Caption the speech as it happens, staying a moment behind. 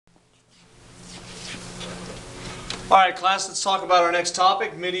All right, class, let's talk about our next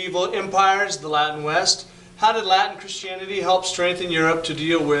topic, medieval empires, the Latin West. How did Latin Christianity help strengthen Europe to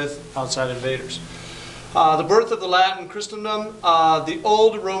deal with outside invaders? The birth of the Latin Christendom, the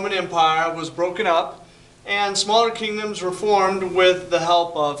old Roman Empire was broken up and smaller kingdoms were formed with the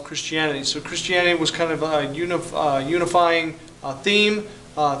help of Christianity. So Christianity was kind of a unifying theme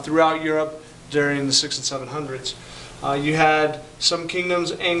throughout Europe during the 600s and 700s. You had some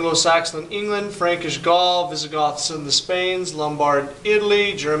kingdoms, Anglo-Saxon England, Frankish Gaul, Visigoths in the Spains, Lombard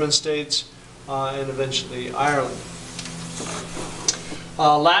Italy, German states, and eventually Ireland.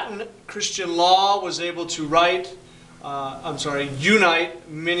 Latin Christian law was able to unite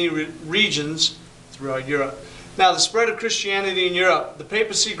many regions throughout Europe. Now, the spread of Christianity in Europe, the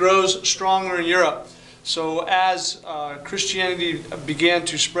papacy grows stronger in Europe. So as Christianity began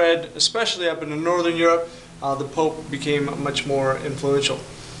to spread, especially up into northern Europe, the Pope became much more influential.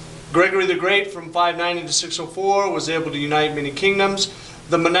 Gregory the Great from 590 to 604 was able to unite many kingdoms.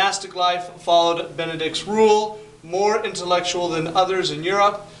 The monastic life followed Benedict's rule, more intellectual than others in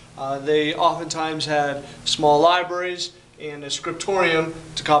Europe. They oftentimes had small libraries and a scriptorium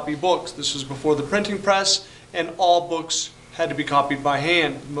to copy books. This was before the printing press, and all books had to be copied by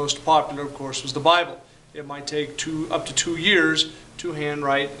hand. The most popular, of course, was the Bible. It might take up to 2 years to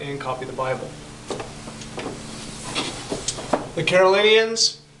handwrite and copy the Bible. The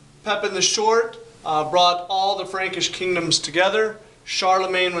Carolingians, Pepin the Short, brought all the Frankish kingdoms together.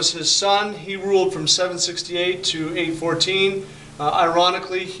 Charlemagne was his son. He ruled from 768 to 814.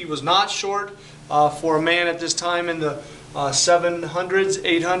 Ironically, he was not short. For a man at this time in the 700s,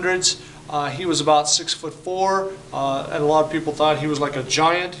 800s, he was about 6'4", and a lot of people thought he was like a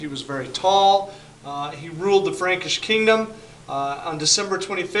giant. He was very tall. He ruled the Frankish kingdom. On December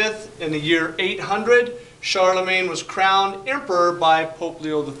 25th in the year 800, Charlemagne was crowned emperor by Pope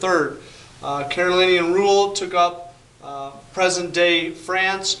Leo III. Carolingian rule took up present-day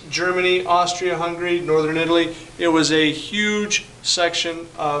France, Germany, Austria, Hungary, northern Italy. It was a huge section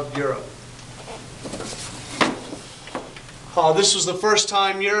of Europe. This was the first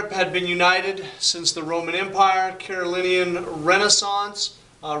time Europe had been united since the Roman Empire. Carolingian Renaissance,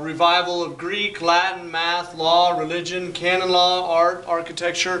 revival of Greek, Latin, math, law, religion, canon law, art,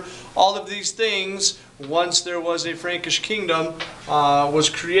 architecture. All of these things, once there was a Frankish kingdom, was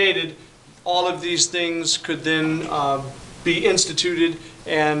created. All of these things could then be instituted,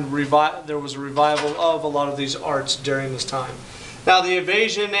 and there was a revival of a lot of these arts during this time. Now, the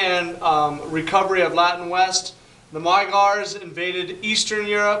invasion and recovery of Latin West. The Magyars invaded Eastern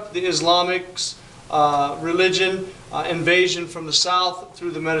Europe. The Islamics religion invasion from the south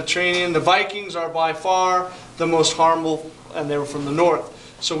through the Mediterranean. The Vikings are by far the most harmful, and they were from the north.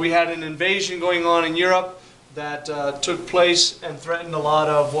 So we had an invasion going on in Europe that took place and threatened a lot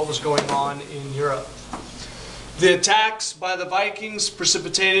of what was going on in Europe. The attacks by the Vikings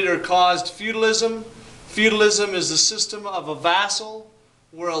precipitated or caused feudalism. Feudalism is the system of a vassal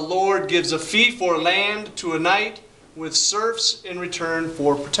where a lord gives a fee for land to a knight with serfs in return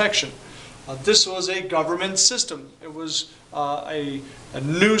for protection. This was a government system. It was a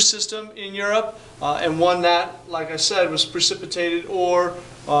new system in Europe, and one that, like I said, was precipitated or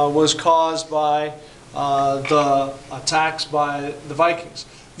was caused by the attacks by the Vikings.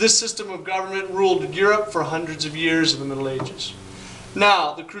 This system of government ruled Europe for hundreds of years in the Middle Ages.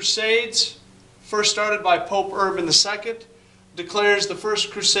 Now, the Crusades, first started by Pope Urban II, declares the first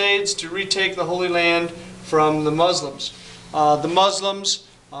Crusades to retake the Holy Land from the Muslims. The Muslims,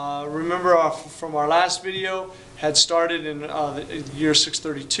 remember from our last video, had started in the year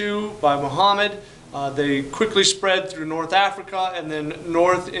 632 by Muhammad. They quickly spread through North Africa and then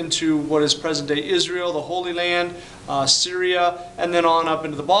north into what is present-day Israel, the Holy Land, Syria, and then on up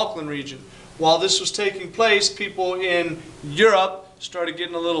into the Balkan region. While this was taking place, people in Europe started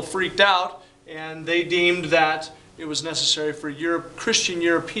getting a little freaked out, and they deemed that it was necessary for Christian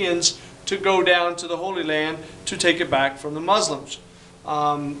Europeans to go down to the Holy Land to take it back from the Muslims.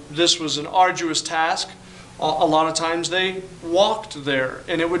 This was an arduous task. A lot of times they walked there,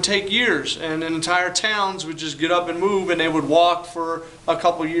 and it would take years, and entire towns would just get up and move, and they would walk for a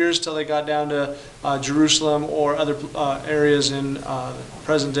couple years till they got down to Jerusalem or other areas in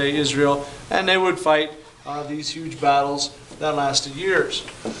present-day Israel, and they would fight these huge battles that lasted years.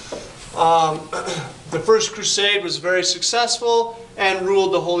 The First Crusade was very successful and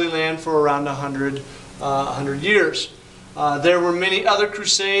ruled the Holy Land for around 100 years. There were many other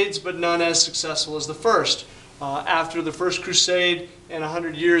crusades, but none as successful as the first. After the First Crusade and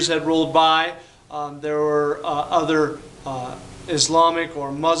 100 years had rolled by, there were other Islamic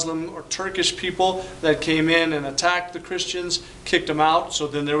or Muslim or Turkish people that came in and attacked the Christians, kicked them out. So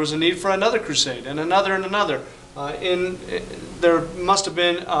then there was a need for another crusade and another and another. There must have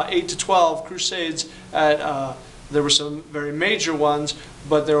been 8 to 12 crusades there were some very major ones,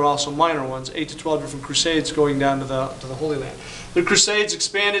 but there were also minor ones, 8 to 12 different crusades going down to the Holy Land. The crusades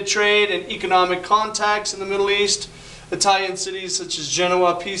expanded trade and economic contacts in the Middle East. Italian cities such as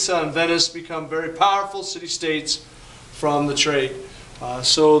Genoa, Pisa, and Venice become very powerful city-states from the trade.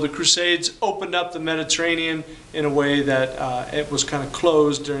 So the Crusades opened up the Mediterranean in a way that it was kind of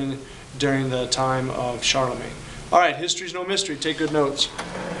closed during the time of Charlemagne. All right, history's no mystery. Take good notes.